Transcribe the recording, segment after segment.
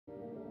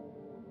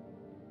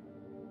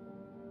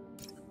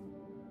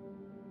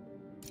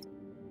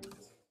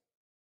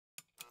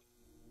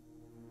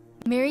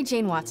Mary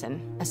Jane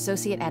Watson,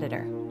 Associate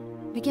Editor.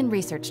 Begin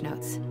research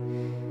notes.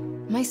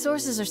 My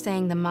sources are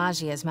saying the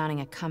Maggia is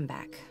mounting a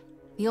comeback.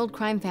 The old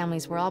crime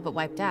families were all but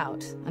wiped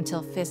out,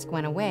 until Fisk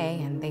went away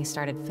and they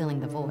started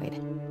filling the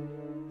void.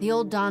 The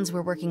old Dons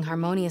were working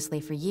harmoniously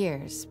for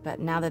years,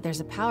 but now that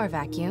there's a power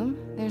vacuum,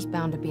 there's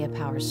bound to be a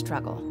power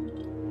struggle.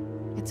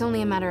 It's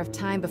only a matter of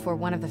time before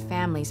one of the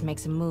families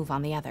makes a move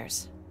on the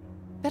others.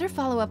 Better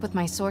follow up with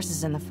my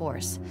sources in the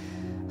Force.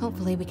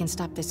 Hopefully we can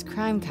stop this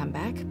crime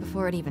comeback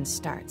before it even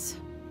starts.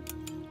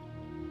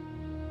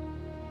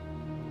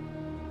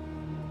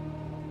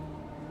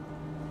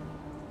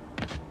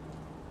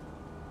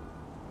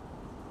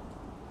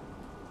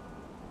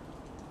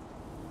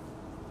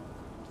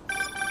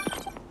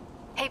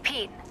 Hey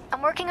Pete,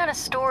 I'm working on a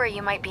story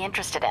you might be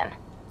interested in.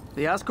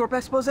 The Oscorp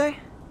expose?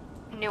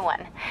 New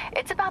one.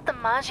 It's about the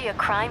Maggia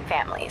crime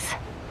families.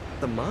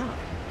 The mob?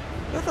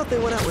 I thought they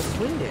went out with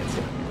swing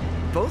dancing.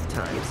 Both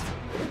times.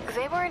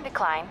 They were in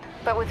decline,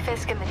 but with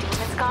Fisk and the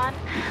demons gone,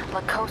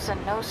 La Cosa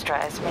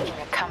Nostra is making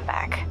a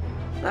comeback.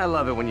 I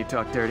love it when you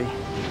talk dirty.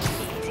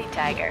 Easy,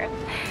 Tiger.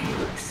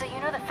 So you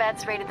know the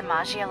feds raided the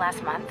Maggia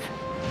last month?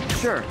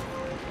 Sure.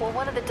 Well,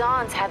 one of the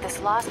Dons had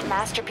this lost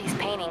masterpiece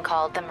painting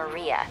called the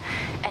Maria,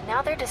 and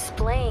now they're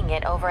displaying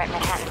it over at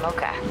Manhattan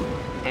Mocha.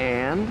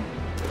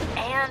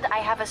 And I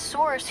have a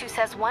source who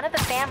says one of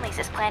the families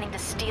is planning to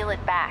steal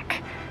it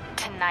back.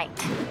 Tonight.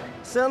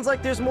 Sounds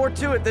like there's more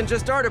to it than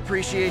just art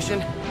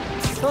appreciation.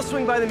 I'll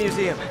swing by the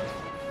museum.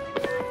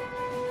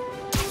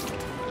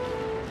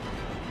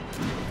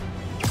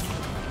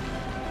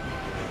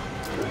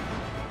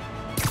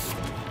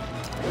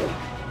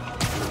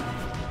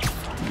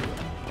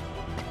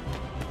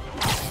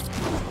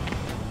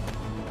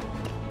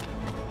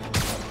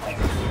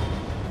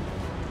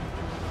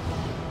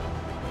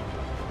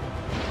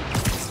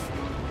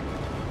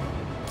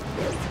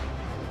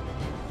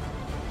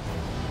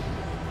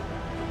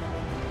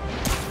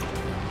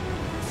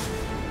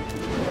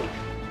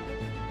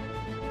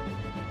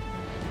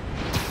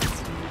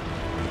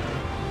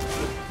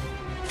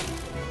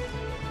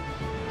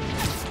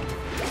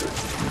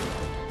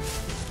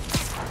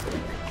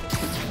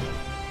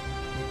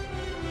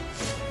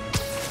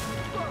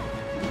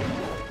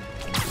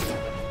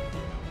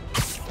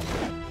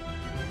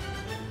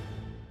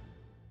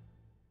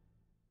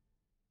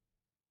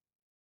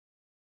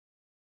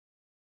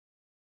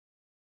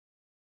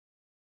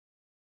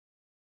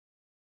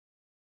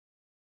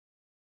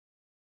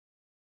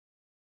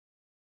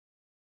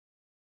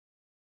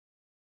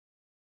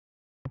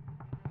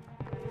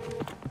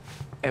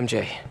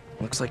 MJ,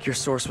 looks like your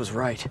source was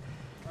right.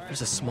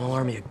 There's a small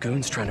army of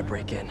goons trying to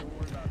break in.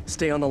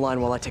 Stay on the line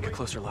while I take a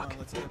closer look.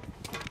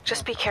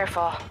 Just be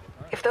careful.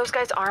 If those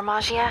guys are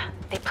Maggia,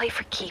 they play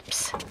for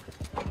keeps.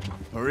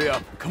 Hurry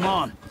up, come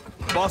on.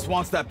 Boss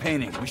wants that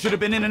painting. We should have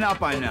been in and out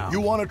by now.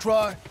 You wanna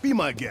try? Be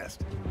my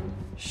guest.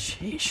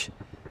 Sheesh.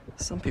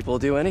 Some people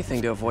do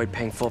anything to avoid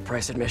paying full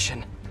price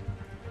admission.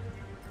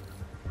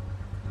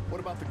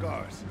 What about the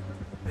guards?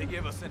 They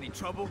give us any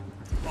trouble?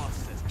 Boss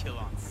says kill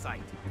on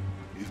sight.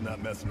 He's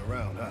not messing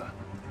around, huh?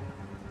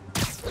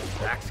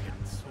 Back's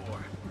getting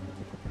sore.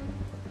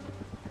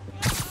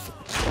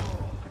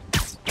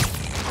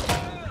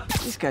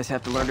 These guys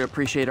have to learn to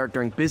appreciate art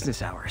during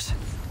business hours.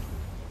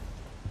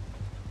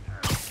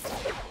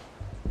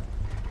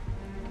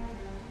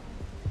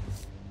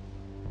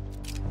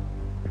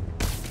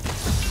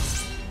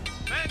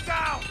 Man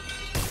down!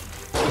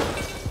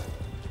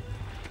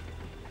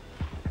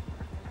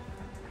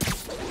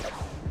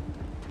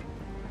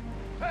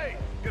 Hey,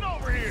 get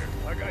over here!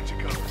 I got you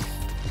covered.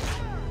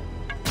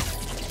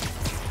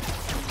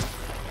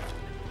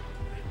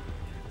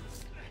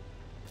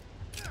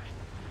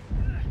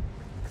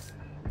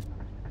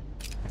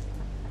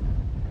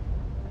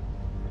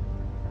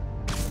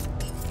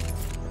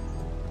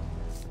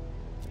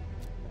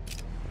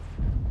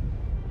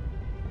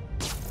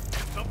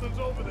 Something's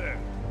over there.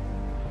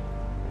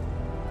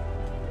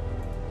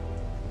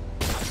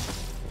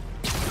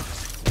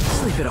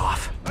 Sleep it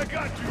off. I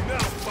got you now,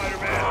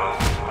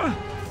 Spider-Man!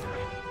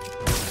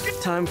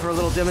 Time for a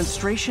little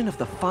demonstration of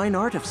the fine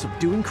art of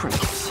subduing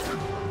criminals. Who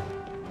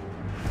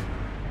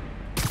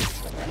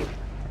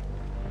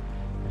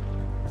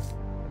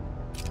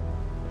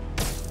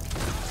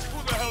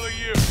the hell are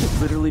you?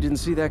 Literally didn't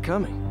see that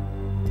coming.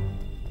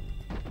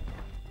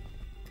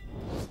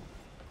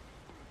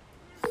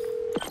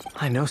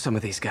 I know some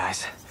of these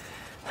guys.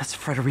 That's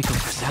Federico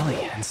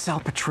Frizzelli and Sal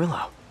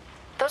Petrillo.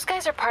 Those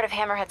guys are part of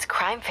Hammerhead's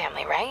crime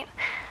family, right?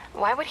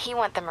 Why would he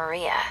want the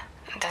Maria?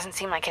 It doesn't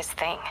seem like his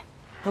thing.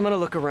 I'm gonna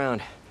look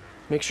around.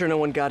 Make sure no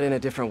one got in a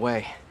different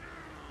way.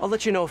 I'll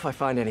let you know if I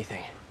find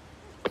anything.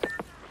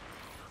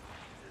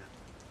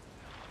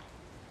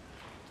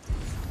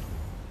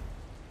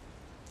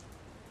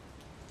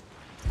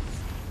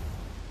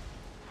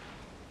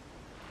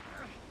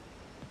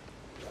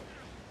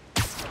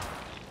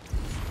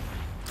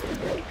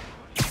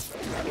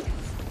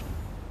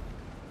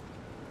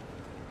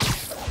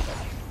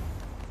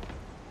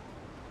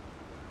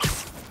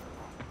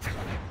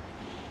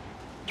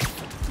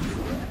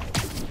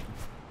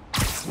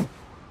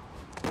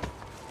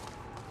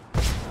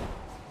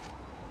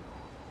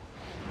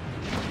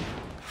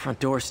 Front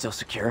door's still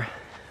secure.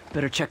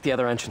 Better check the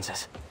other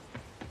entrances.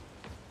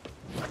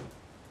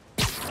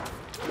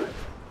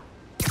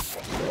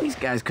 These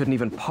guys couldn't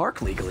even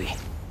park legally.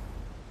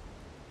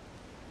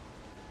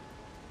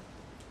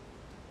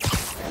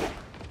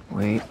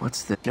 Wait,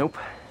 what's the... Nope,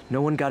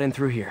 no one got in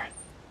through here.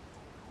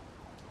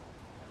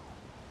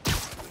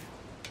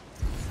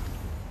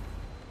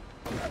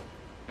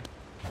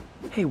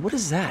 Hey, what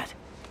is that?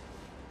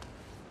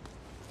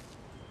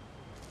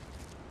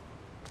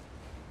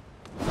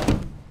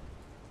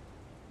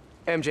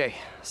 MJ,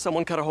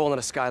 someone cut a hole in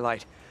a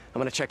skylight. I'm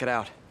gonna check it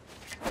out.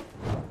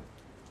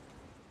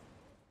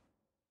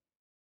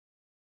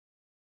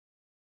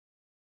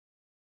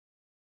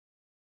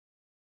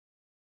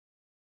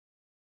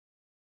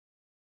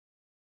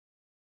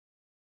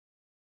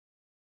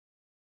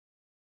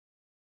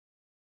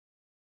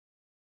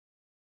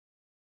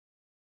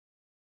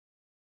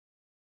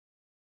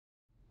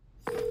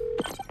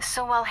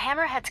 So while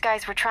Hammerhead's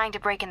guys were trying to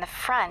break in the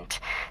front,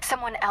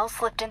 someone else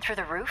slipped in through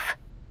the roof?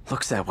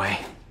 Looks that way.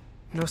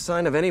 No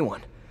sign of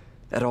anyone.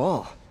 At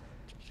all.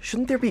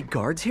 Shouldn't there be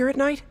guards here at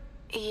night?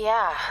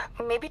 Yeah,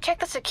 maybe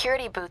check the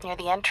security booth near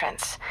the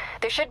entrance.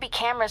 There should be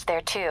cameras there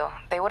too.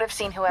 They would have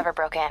seen whoever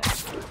broke in.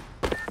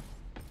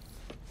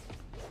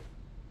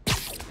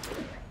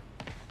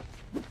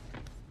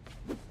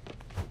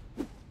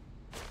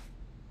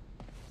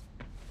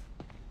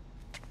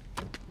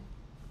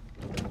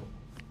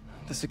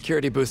 The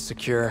security booth's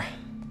secure.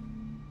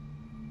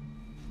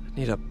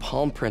 Need a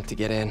palm print to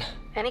get in.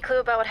 Any clue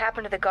about what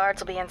happened to the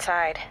guards will be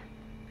inside.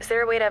 Is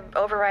there a way to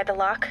override the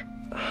lock?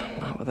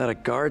 Not without a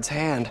guard's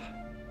hand.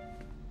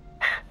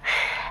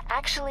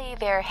 Actually,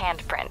 their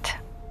handprint.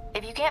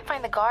 If you can't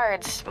find the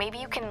guards, maybe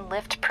you can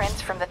lift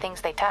prints from the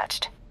things they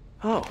touched.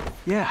 Oh,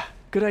 yeah,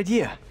 good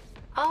idea.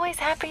 Always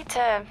happy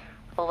to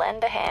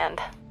lend a hand.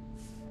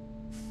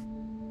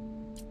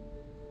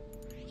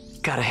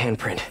 Got a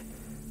handprint.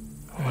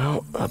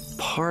 Well, a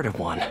part of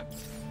one.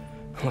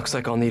 Looks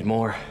like I'll need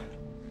more.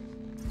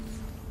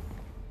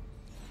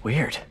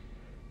 Weird.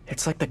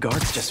 It's like the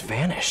guards just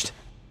vanished.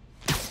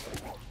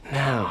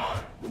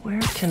 Now,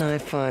 where can I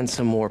find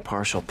some more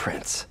partial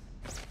prints?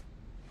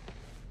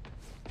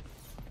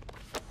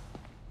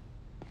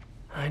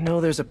 I know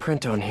there's a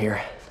print on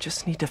here.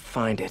 Just need to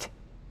find it.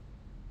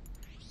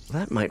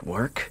 That might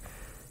work.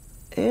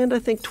 And I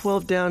think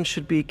 12 down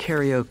should be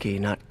karaoke,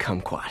 not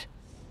kumquat.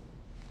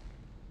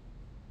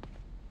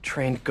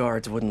 Trained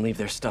guards wouldn't leave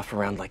their stuff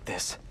around like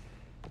this.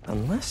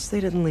 Unless they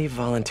didn't leave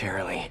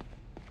voluntarily.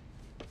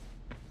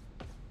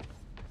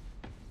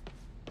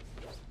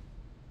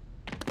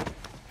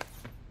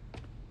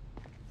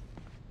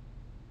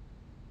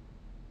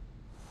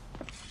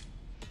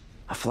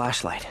 A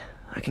flashlight.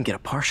 I can get a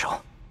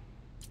partial.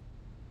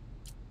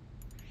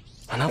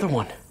 Another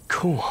one.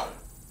 Cool.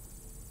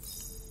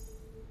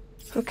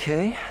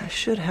 Okay, I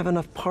should have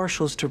enough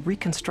partials to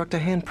reconstruct a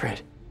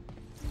handprint.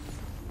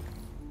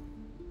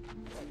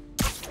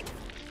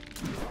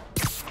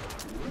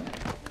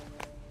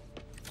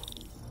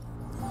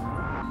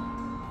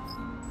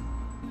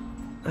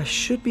 I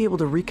should be able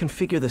to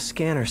reconfigure the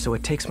scanner so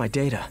it takes my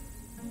data.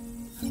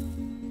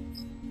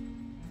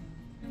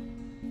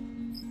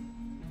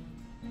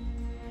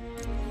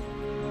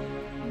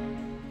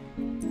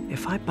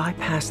 If I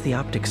bypass the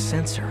optic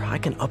sensor, I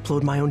can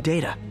upload my own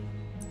data.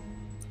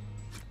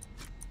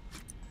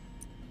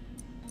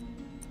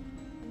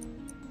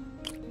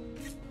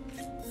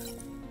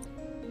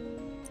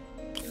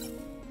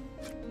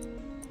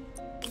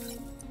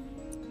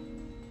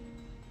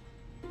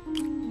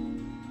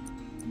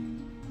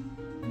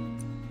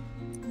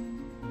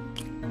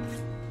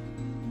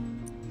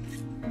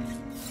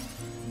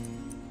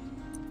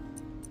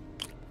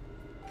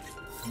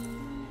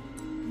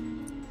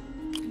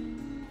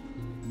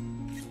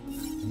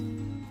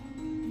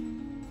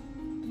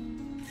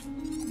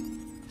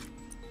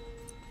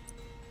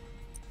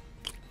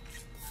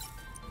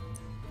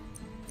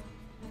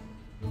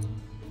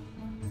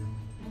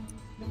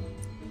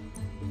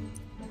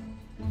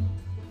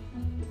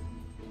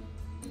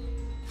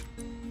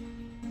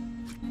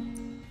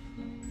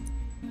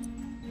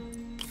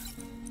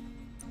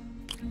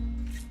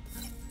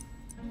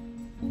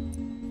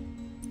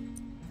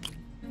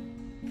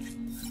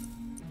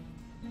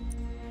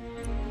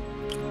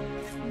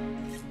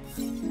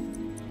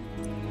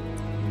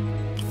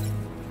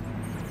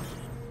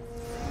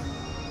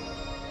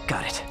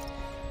 Got it.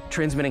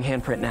 Transmitting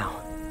handprint now.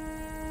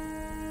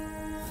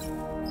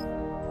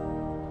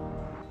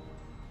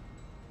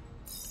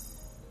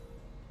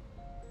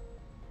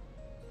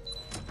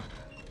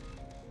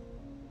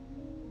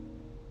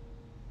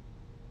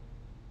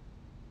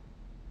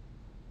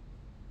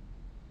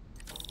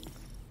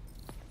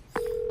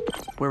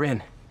 We're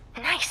in.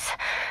 Nice.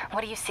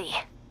 What do you see?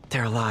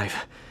 They're alive.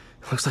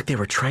 Looks like they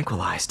were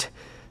tranquilized.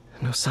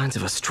 No signs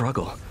of a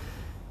struggle.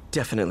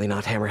 Definitely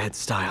not Hammerhead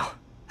style.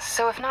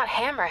 So if not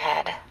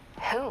Hammerhead,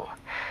 who?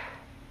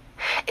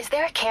 Is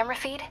there a camera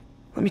feed?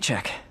 Let me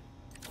check.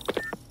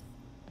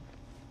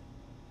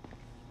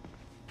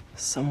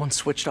 Someone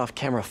switched off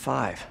camera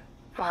 5.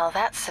 Well,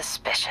 that's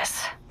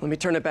suspicious. Let me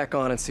turn it back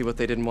on and see what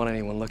they didn't want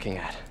anyone looking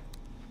at.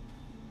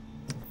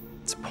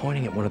 It's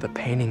pointing at one of the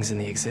paintings in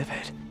the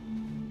exhibit.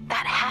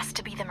 That has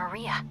to be the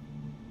Maria.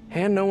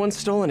 And no one's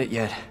stolen it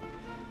yet.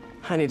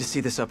 I need to see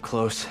this up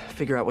close,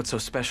 figure out what's so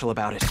special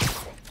about it.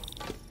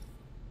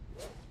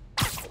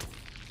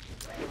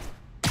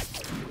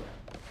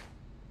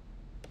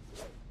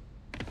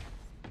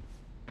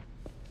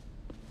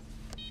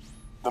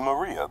 The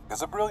Maria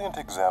is a brilliant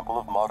example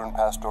of modern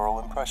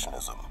pastoral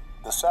impressionism.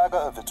 The saga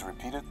of its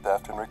repeated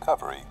theft and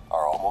recovery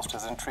are almost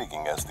as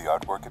intriguing as the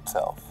artwork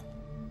itself.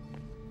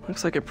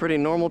 Looks like a pretty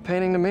normal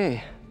painting to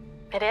me.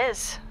 It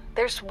is.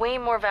 There's way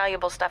more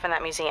valuable stuff in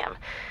that museum.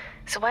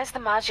 So why is the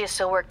Maggia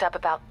so worked up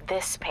about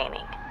this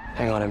painting?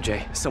 Hang on,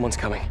 MJ. Someone's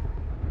coming.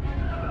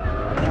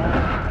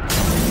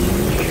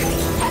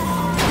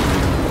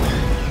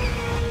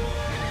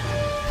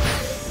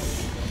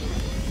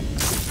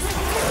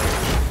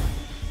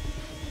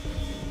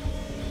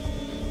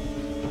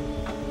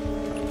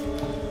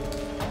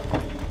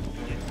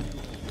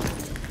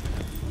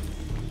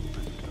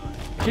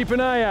 Keep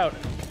an eye out.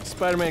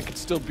 Spider-Man could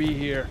still be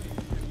here.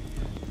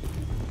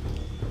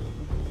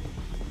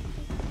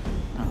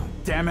 Oh,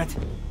 damn it.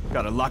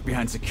 Got a lock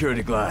behind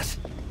security glass.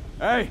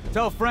 Hey,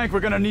 tell Frank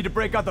we're gonna need to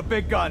break out the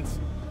big guns.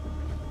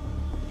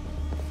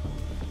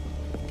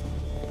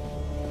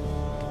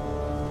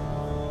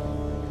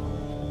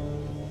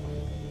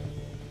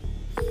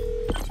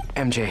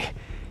 MJ,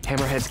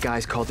 Hammerhead's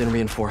guys called in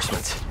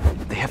reinforcements.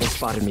 They haven't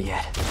spotted me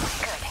yet.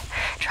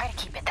 Good. Try to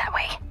keep it that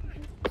way.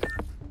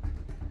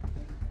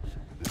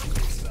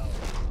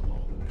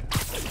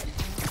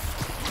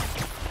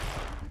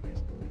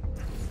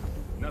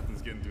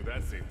 Nothing's getting through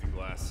that safety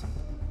glass.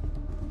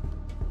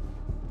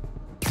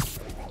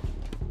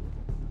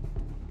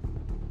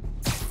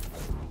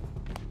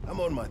 I'm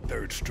on my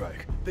third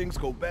strike. Things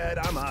go bad,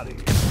 I'm out of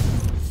here.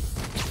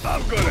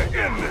 I'm gonna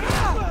end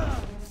this!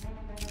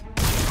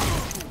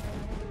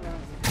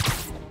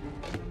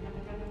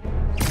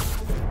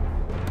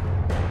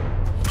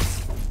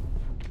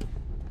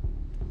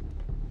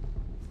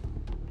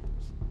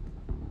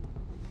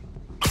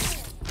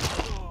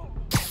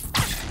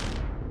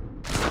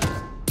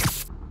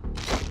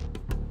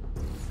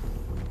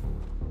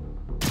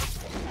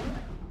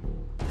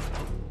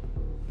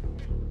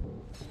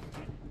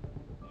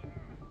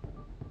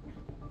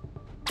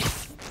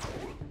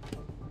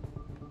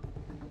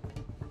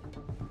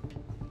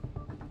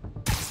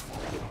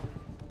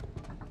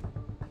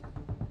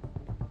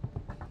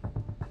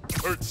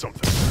 Heard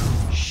something.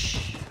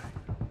 Shh.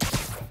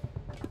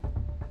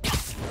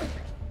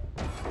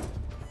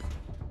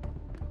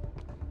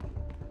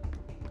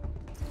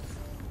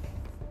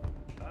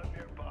 Not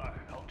nearby.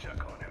 I'll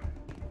check on him.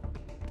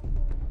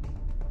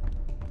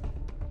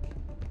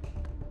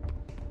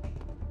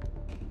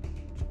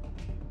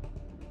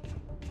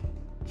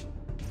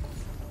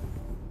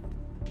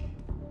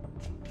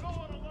 Go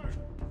on alert.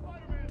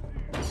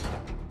 Spider-Man's here.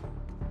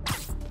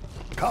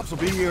 Cops will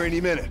be here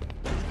any minute.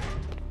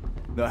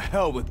 The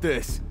hell with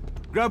this.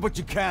 Grab what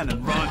you can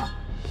and run.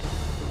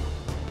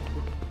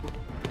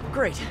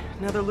 Great.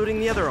 Now they're looting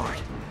the other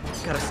art.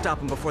 Gotta stop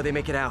them before they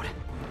make it out.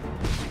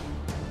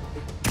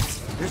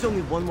 There's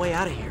only one way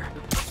out of here.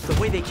 The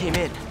way they came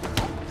in.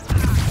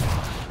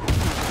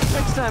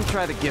 Next time,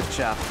 try the gift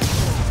shop.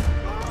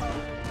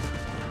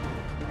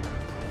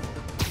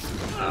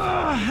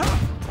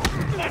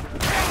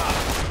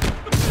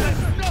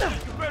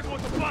 Compared to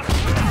what the boss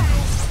can do.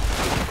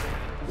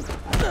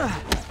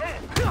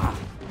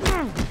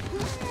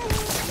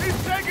 He's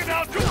taking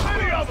out too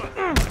many of them!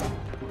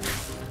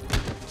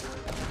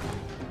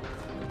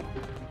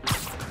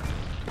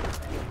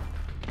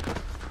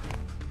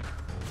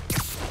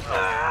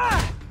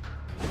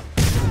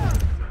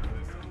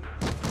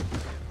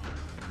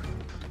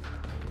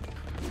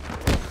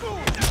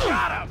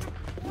 Got him!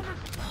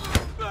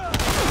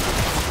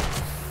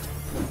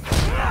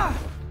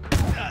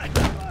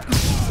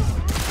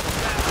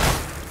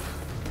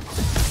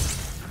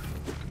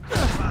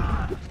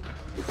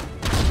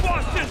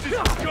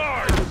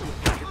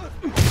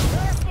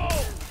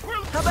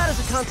 How about as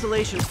a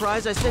consolation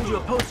prize, I send you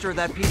a poster of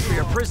that piece for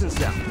your prison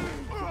cell?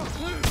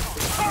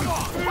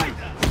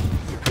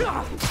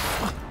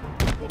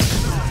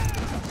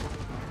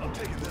 I'm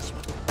taking this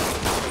one.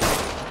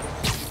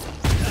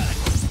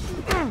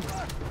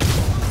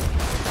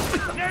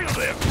 Nailed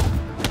him!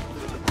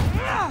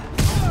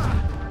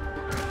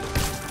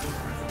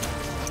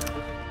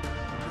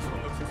 This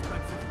one looks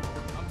expensive.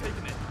 I'm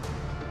taking it.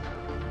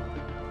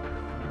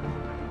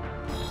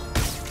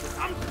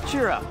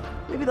 Cheer up.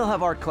 Maybe they'll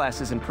have art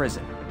classes in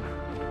prison.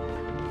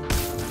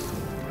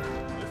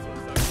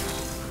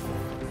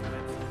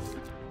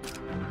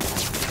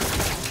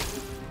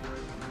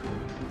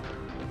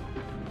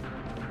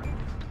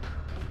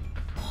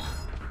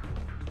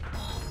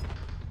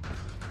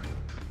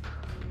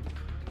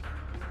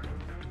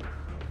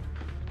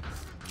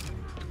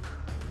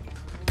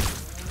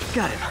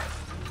 Got him.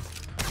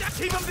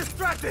 Keep him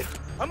distracted!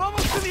 I'm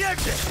almost to the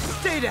exit!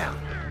 Stay down.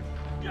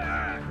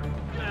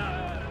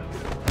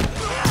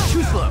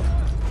 Too slow.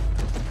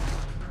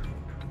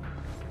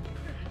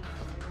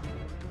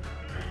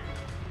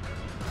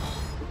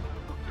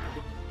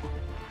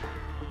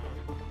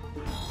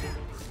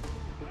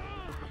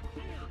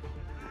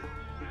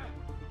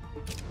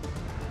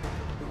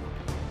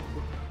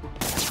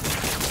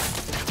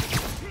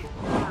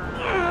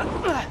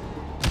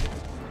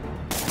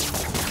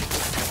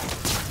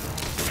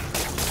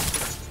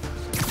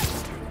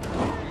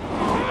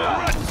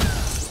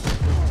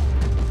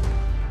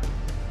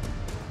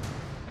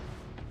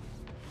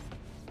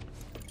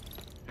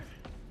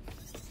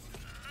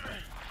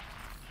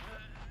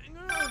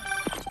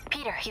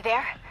 You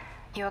there?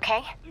 You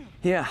okay?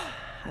 Yeah,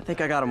 I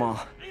think I got them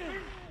all.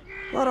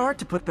 A lot of art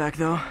to put back,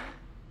 though.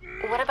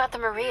 What about the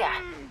Maria?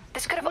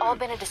 This could have all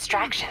been a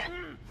distraction.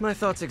 My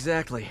thoughts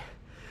exactly.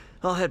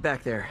 I'll head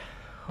back there.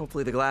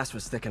 Hopefully the glass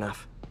was thick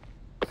enough.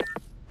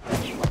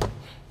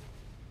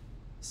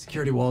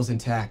 Security wall's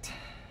intact.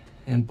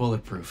 And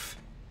bulletproof.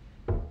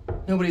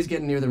 Nobody's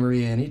getting near the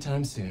Maria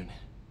anytime soon.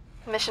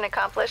 Mission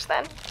accomplished,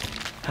 then?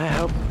 I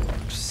hope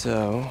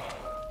so.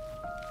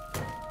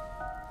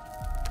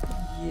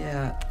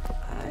 Yeah,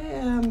 I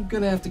am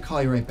gonna have to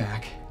call you right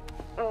back.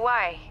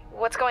 Why?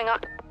 What's going on?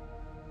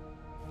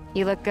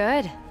 You look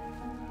good.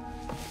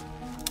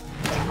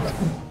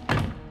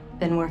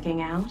 Been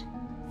working out?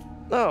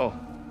 Oh.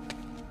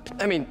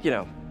 I mean, you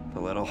know, a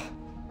little.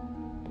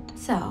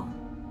 So,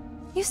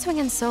 You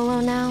swinging solo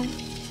now?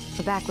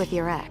 Or back with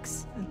your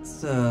ex?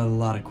 It's a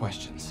lot of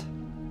questions.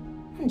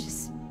 I'm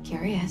just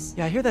curious.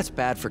 Yeah, I hear that's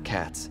bad for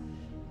cats.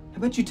 How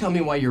about you tell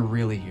me why you're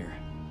really here?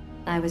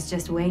 I was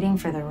just waiting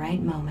for the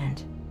right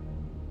moment.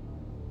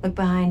 Look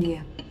behind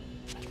you.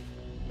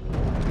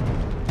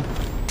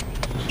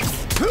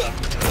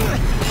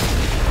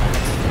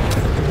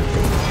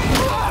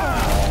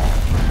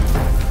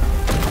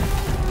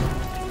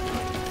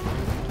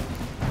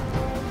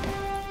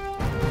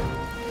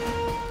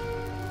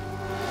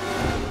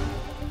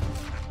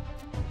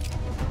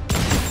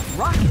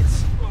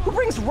 Rockets? Who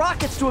brings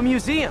rockets to a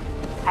museum?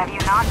 Have you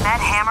not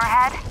met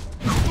Hammerhead?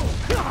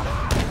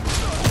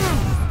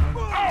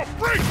 I'll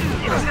break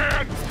you,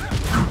 man!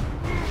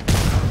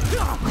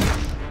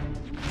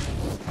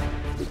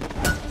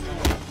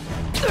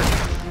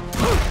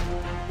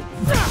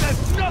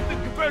 That's nothing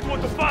compared to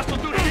what the boss will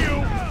do to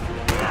you!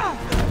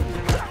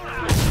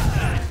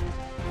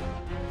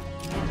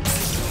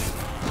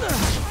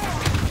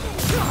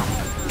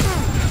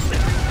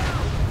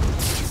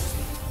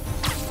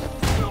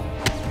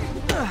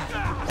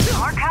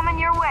 More coming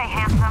your way,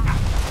 handsome.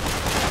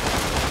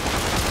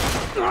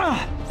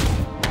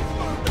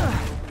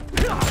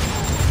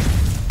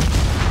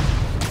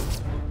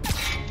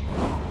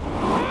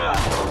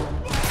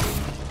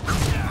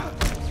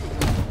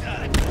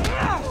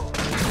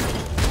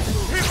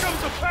 Here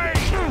comes the pain!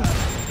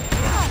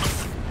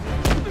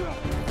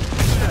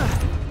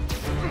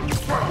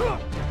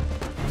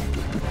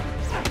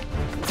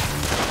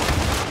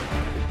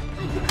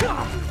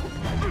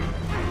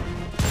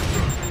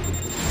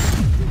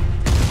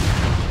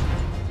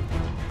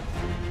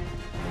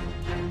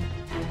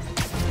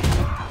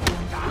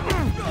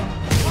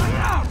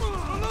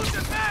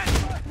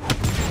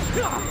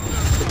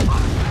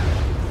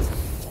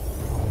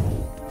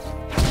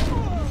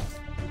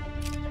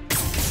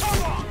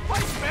 Come on,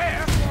 fight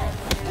fair!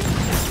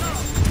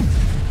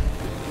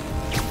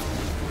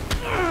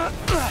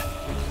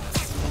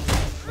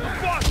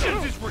 The boss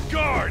gets his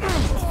regard!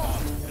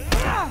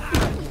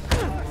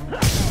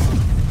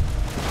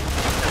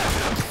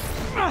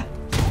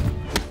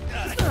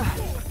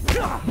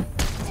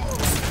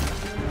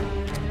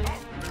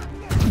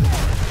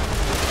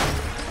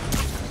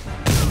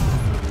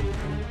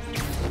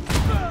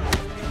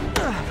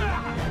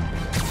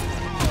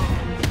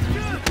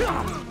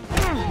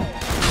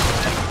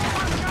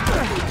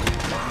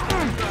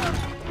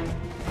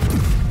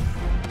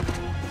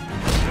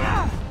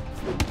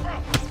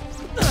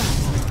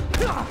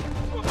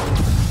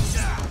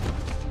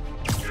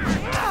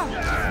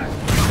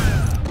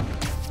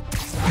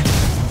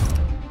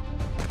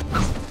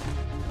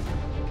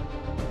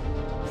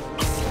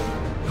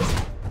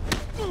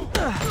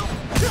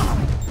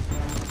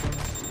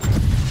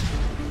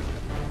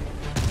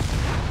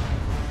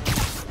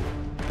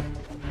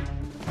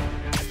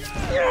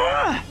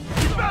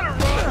 You better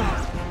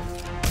run!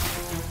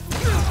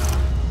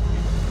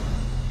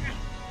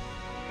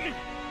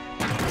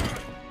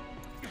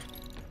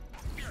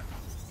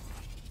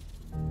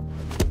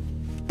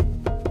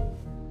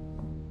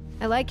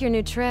 I like your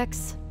new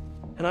tricks.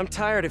 And I'm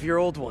tired of your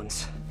old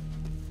ones.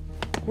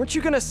 Weren't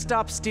you gonna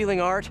stop stealing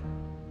art?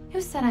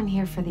 Who said I'm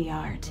here for the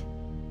art?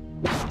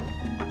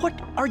 What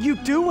are you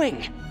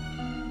doing?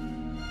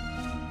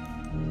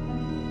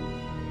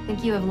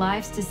 Think you have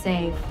lives to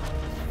save.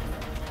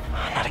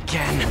 Not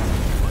again.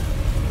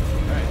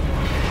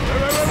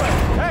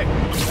 Hey!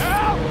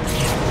 Help!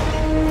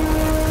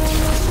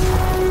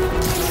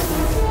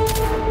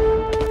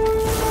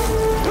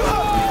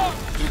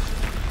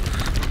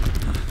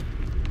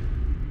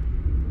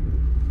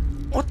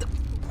 What the?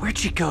 Where'd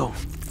she go?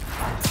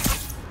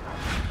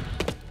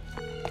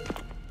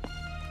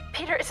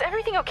 Peter, is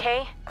everything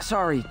okay?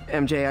 Sorry,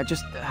 MJ, I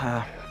just,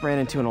 ran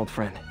into an old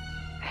friend.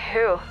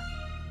 Who?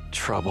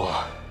 Trouble.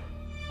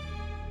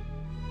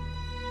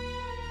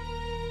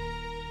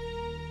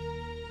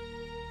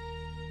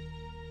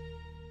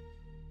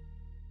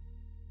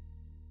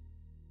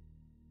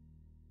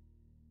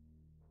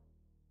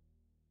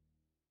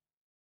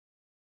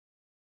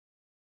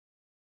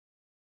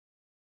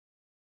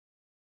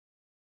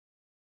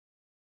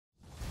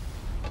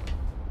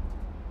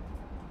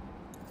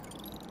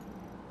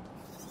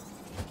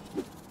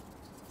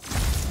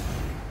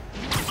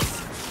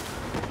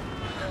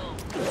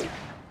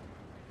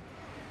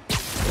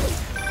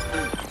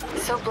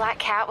 So Black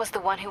Cat was the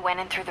one who went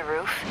in through the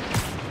roof?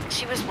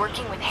 She was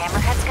working with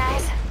Hammerhead's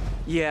guys?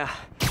 Yeah,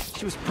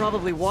 she was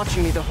probably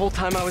watching me the whole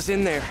time I was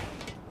in there.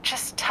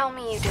 Just tell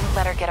me you didn't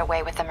let her get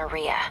away with the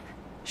Maria.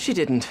 She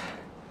didn't.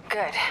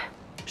 Good.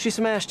 She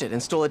smashed it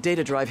and stole a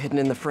data drive hidden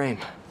in the frame.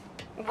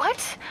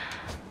 What?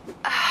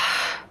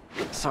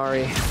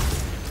 Sorry.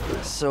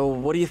 So,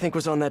 what do you think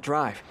was on that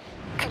drive?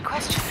 Good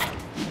question.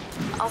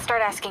 I'll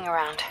start asking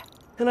around.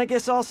 And I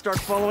guess I'll start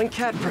following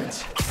cat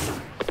prints.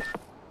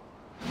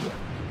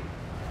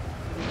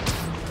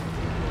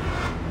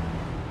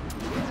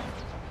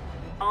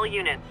 All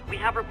units, we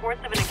have reports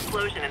of an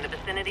explosion in the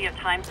vicinity of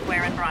Times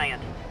Square and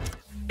Bryant.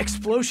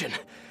 Explosion!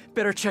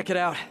 Better check it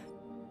out.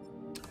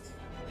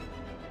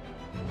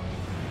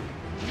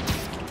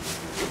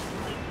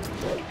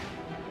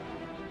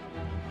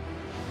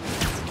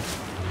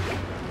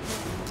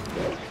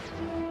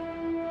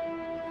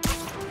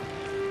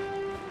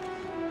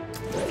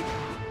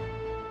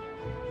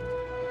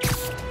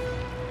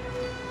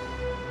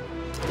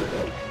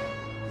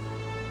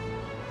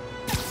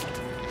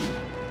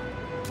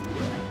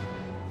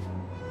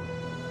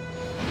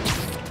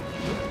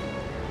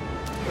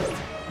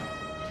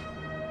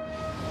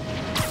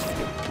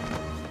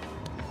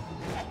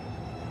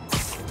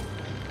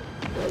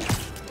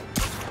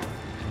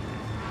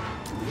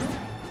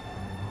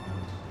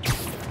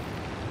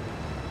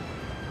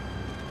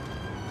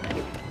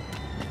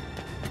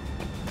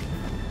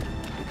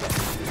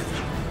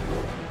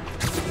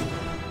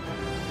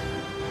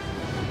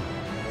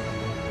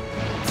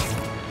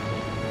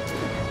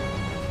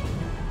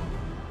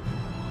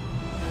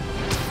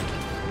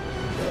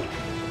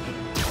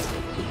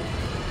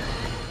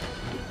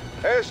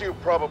 As you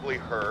probably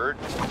heard,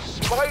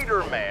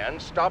 Spider-Man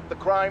stopped the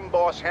crime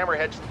boss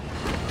Hammerhead's...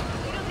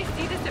 We don't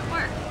see this at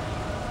work.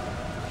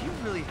 Are you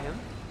really him?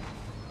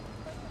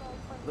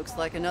 Looks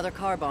like another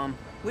car bomb.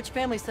 Which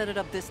family set it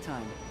up this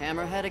time?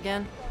 Hammerhead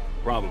again?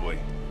 Probably.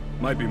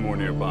 Might be more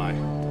nearby.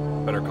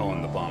 Better call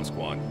in the bomb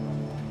squad.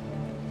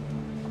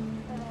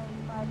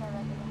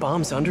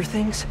 Bombs under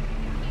things?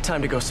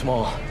 Time to go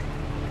small.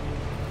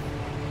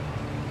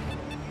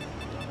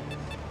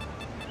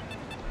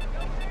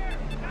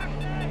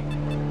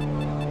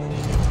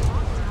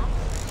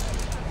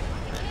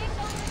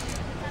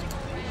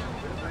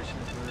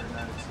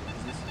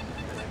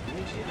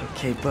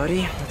 Okay,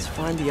 buddy, let's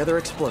find the other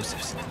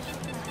explosives.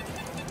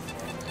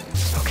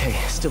 Okay,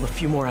 still a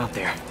few more out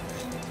there.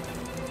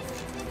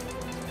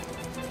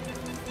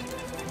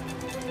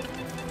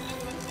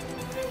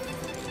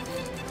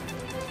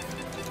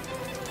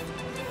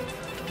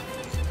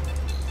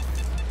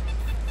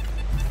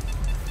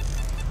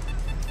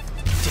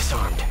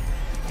 Disarmed.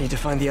 Need to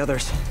find the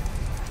others.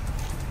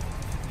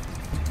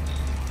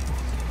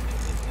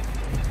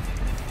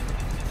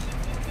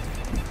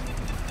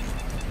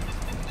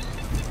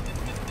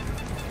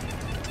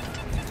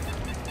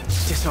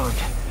 Disarmed.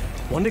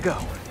 One to go.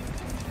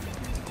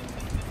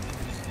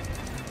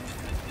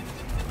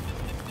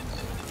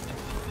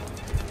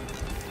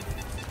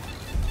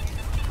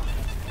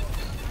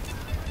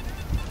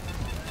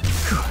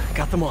 Whew,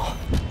 got them all.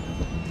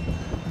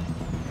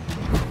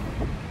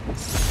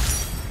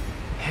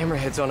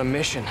 Hammerhead's on a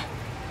mission.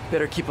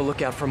 Better keep a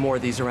lookout for more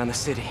of these around the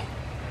city.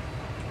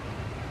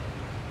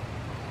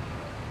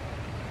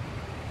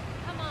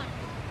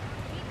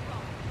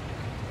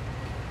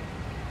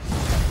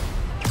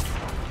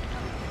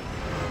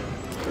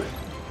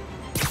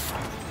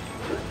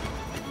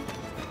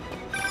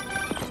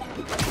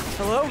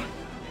 Hello?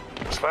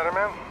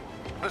 Spider-Man?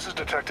 This is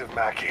Detective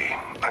Mackey.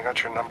 I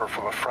got your number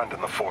from a friend in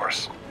the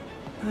force.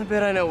 I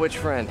bet I know which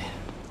friend.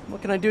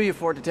 What can I do you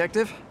for,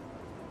 Detective?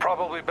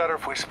 Probably better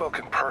if we spoke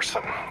in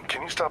person.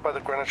 Can you stop by the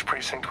Greenwich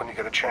precinct when you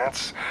get a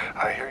chance?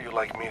 I hear you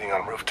like meeting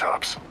on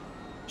rooftops.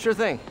 Sure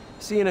thing.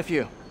 See you in a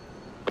few.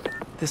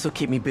 This'll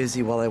keep me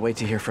busy while I wait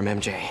to hear from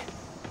MJ.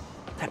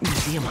 That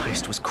museum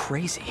heist was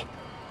crazy.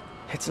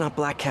 It's not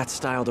Black Cat's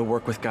style to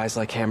work with guys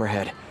like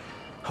Hammerhead.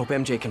 Hope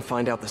MJ can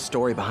find out the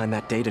story behind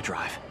that data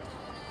drive.